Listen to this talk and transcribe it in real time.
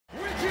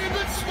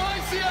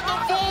Messi at the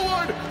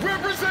forward,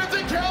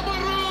 representing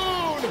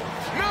Cameroon.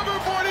 Number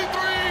 43,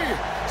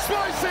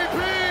 Spicy P,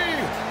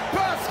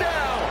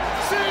 Pascal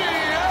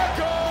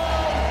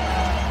Siakam.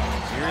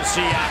 Here's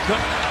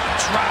Siakam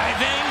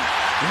driving,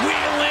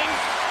 wheeling,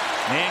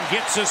 and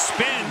gets a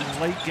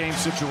spin. Late game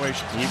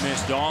situation. He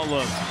missed all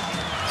of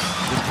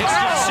the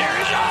Pistons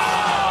series.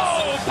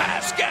 Oh!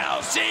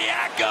 Pascal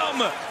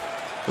Siakam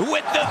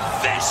with the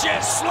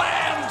vicious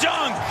slam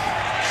dunk.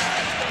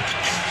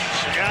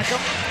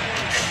 Siakam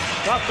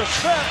got the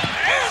step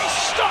and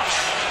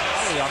stuff.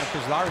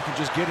 Because Lowry can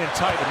just get in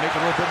tight and make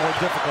it a little bit more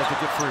difficult to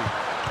get free.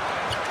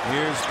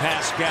 Here's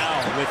Pascal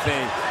with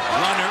a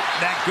runner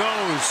that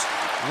goes.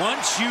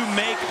 Once you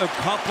make a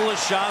couple of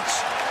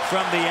shots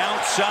from the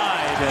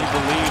outside, I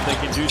believe they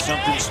can do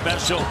something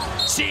special.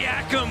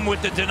 Siakam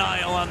with the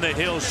denial on the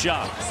Hill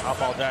shot. How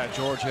about that?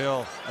 George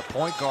Hill, a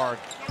point guard.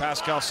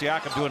 Pascal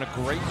Siakam doing a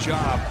great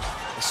job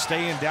of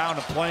staying down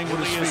and playing with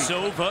his feet.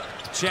 Ilyasova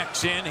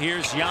checks in.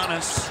 Here's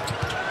Giannis.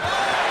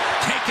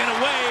 Taken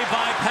away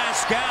by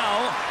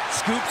Pascal.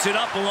 Scoops it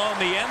up along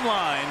the end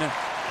line.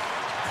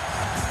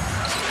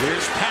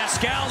 Here's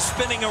Pascal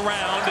spinning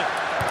around.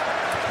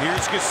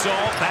 Here's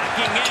Gasol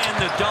backing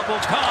in. The double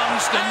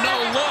comes. The no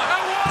look.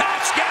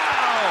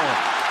 Pascal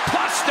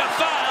plus the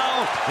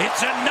foul.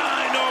 It's a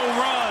 9-0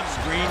 run.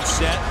 Screen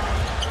set.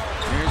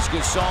 Here's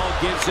Gasol,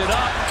 gives it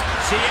up.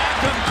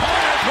 Siakam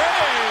corner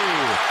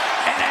three.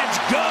 And it's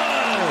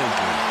good.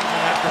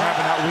 After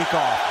having that week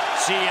off.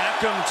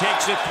 Siakam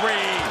takes a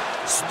three.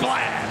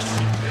 Splash.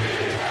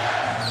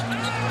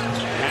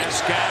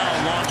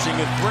 Pascal launching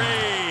a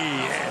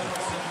three. And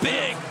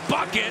big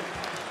bucket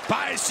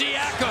by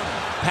Siakam.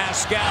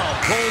 Pascal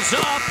pulls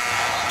up.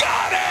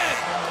 Got it!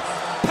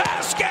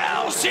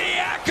 Pascal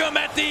Siakam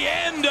at the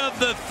end of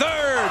the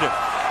third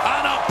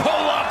on a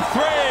pull-up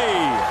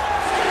three.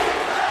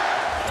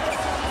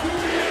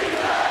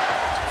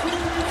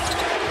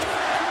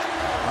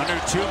 Under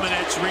 2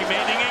 minutes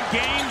remaining in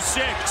Game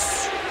 6.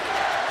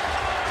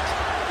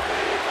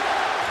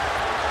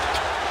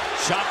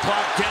 Shot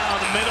clock down,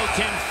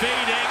 Middleton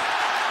fading.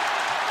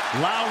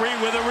 Lowry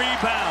with a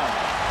rebound.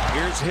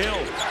 Here's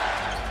Hill.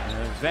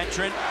 A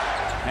veteran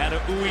had a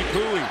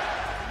ooey-pooey.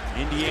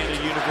 Indiana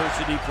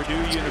University,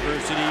 Purdue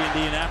University,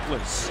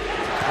 Indianapolis.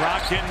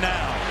 Brogdon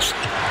now.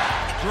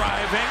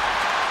 Driving.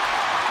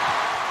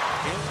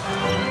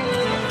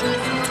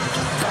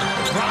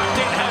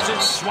 Brogdon has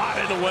it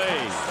swatted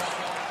away.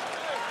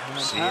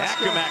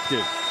 Siakam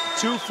active.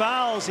 2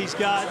 fouls he's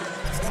got,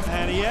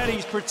 and yet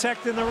he's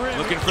protecting the rim.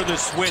 Looking for the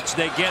switch,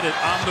 they get it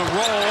on the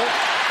roll.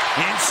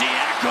 And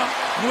Siakam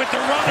with the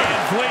run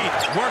and Fleet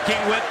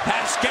working with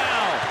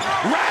Pascal.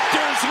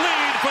 Raptors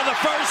lead for the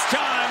first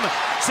time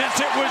since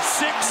it was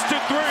 6-3.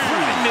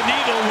 Threading the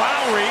needle,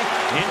 Lowry,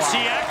 and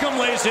Siakam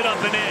lays it up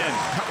and in.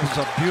 That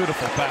was a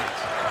beautiful pass.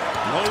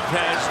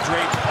 Lopez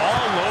draped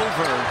all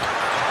over.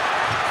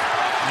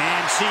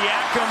 And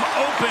Siakam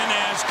open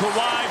as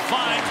Kawhi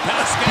finds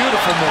Pascal.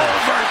 Beautiful move.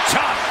 Over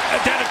top,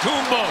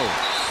 Adetokounmpo.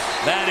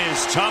 That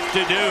is tough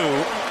to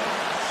do.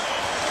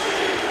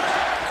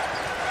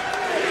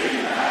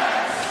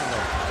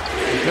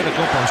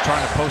 Adetokounmpo was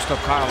trying to post up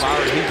Kyle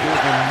Lowry. He gave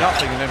him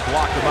nothing and then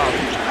blocked him out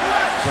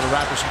so the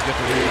Raptors could get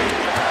the rebound.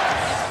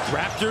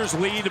 Raptors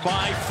lead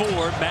by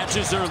 4,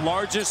 matches their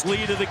largest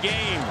lead of the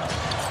game.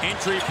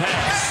 Entry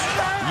pass.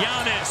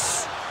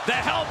 Giannis. The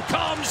help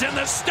comes and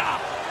the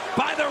stop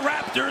by the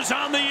Raptors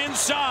on the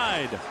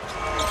inside.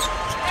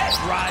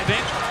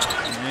 Driving.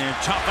 And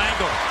tough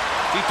angle.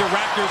 I think the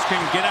Raptors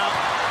can get out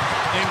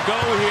and go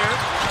here.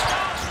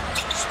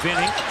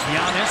 Spinning.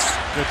 Giannis.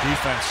 Good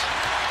defense.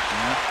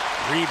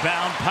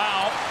 Rebound,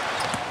 Powell.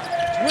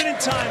 Winning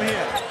time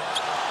here.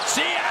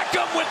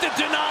 Siakam with the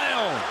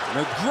denial. And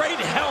a great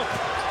help.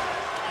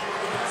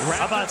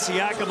 How about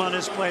Siakam on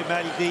this play,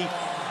 Matty D?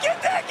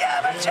 Get that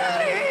garbage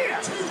out of here!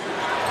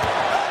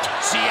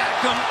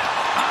 Siakam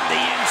on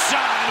the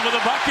inside with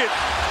a bucket.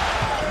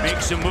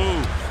 Makes a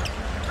move.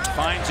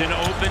 Finds an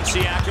open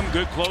Siakam.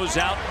 Good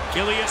closeout.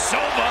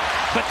 Ilyasova,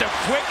 but the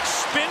quick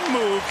spin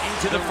move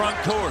into the front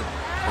court.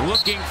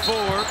 Looking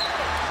for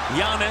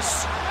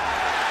Giannis.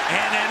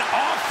 And an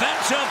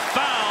offensive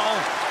foul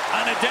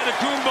on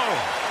Adetokounmpo.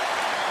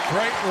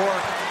 Great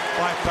work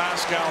by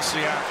Pascal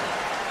Siakam.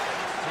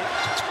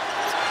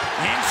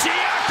 And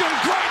Siakam,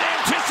 great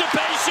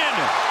anticipation.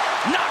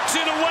 Knocks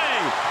it away.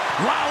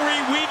 Lowry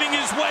weaving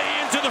his way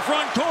into the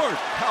front court.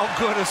 How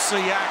good has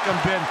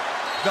Siakam been?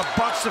 The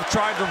Bucks have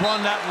tried to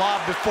run that lob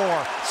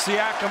before.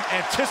 Siakam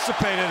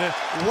anticipated it,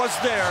 was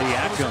there.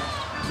 Siakam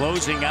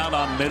closing out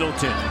on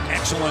Middleton.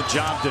 Excellent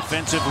job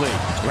defensively.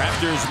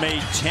 Raptors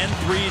made 10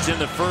 threes in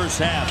the first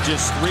half,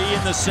 just 3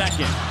 in the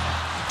second.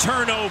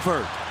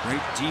 Turnover.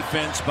 Great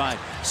defense by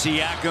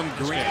Siakam.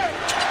 Green.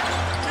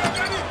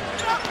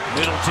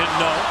 Middleton,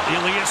 no.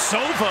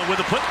 Ilyasova with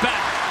a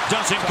putback.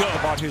 Doesn't go.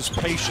 About his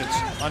patience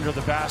under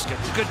the basket.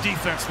 Good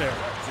defense there.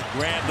 To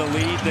grab the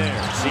lead there.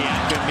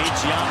 Siakam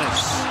meets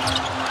Giannis.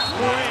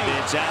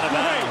 It's out of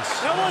bounds.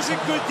 That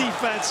wasn't good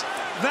defense.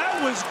 That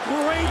was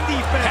great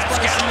defense.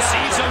 Pascal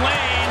sees a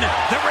lane.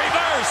 The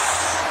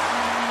reverse.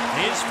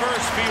 his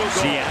first field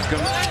goal.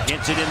 Siakam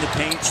gets it in the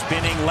paint,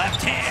 spinning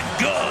left hand,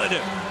 good.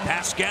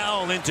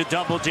 Pascal into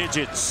double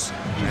digits.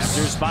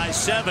 Raptors by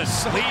 7.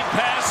 Lead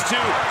pass to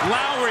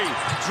Lowry,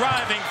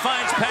 driving,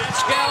 finds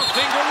Pascal,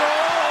 finger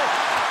roll,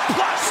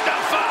 plus the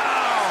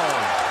foul.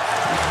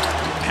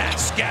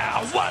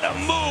 Pascal, what a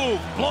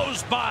move!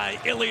 Blows by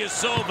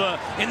Ilyasova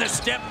in the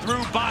step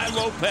through by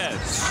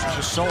Lopez.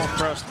 Just so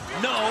impressed.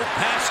 No,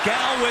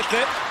 Pascal with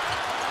it.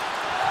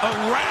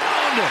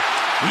 Around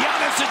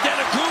Giannis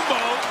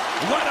Antetokounmpo.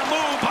 What a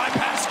move by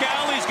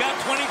Pascal. He's got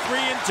 23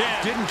 and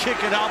 10. Didn't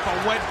kick it out, but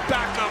went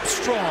back up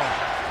strong.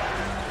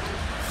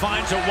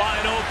 Finds a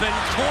wide open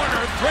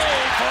corner 3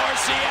 for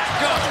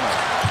Siakam.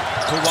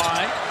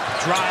 Kawhi,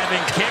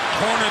 driving kick,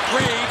 corner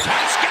 3.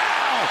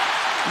 Pascal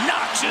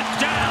knocks it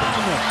down.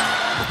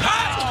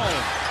 Foul.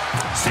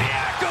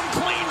 Siakam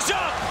cleans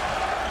up.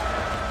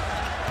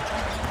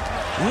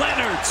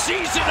 Leonard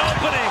sees an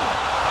opening.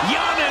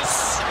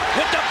 Giannis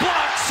with the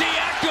block.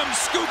 Siakam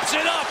scoops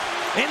it up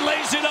and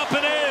lays it up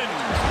and in.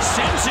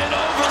 Sends it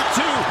over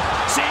to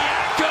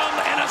Siakam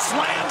and a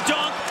slam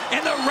dunk,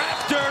 and the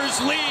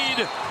Raptors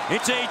lead.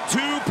 It's a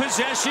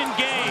 2-possession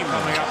game.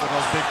 Coming up with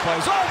those big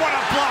plays. Oh, what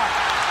a block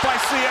by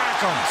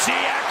Siakam.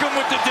 Siakam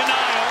with the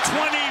denial.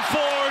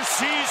 24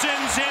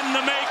 seasons in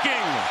the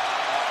making.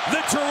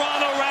 The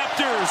Toronto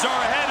Raptors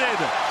are headed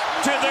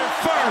to their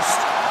first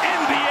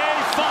NBA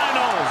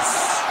Finals.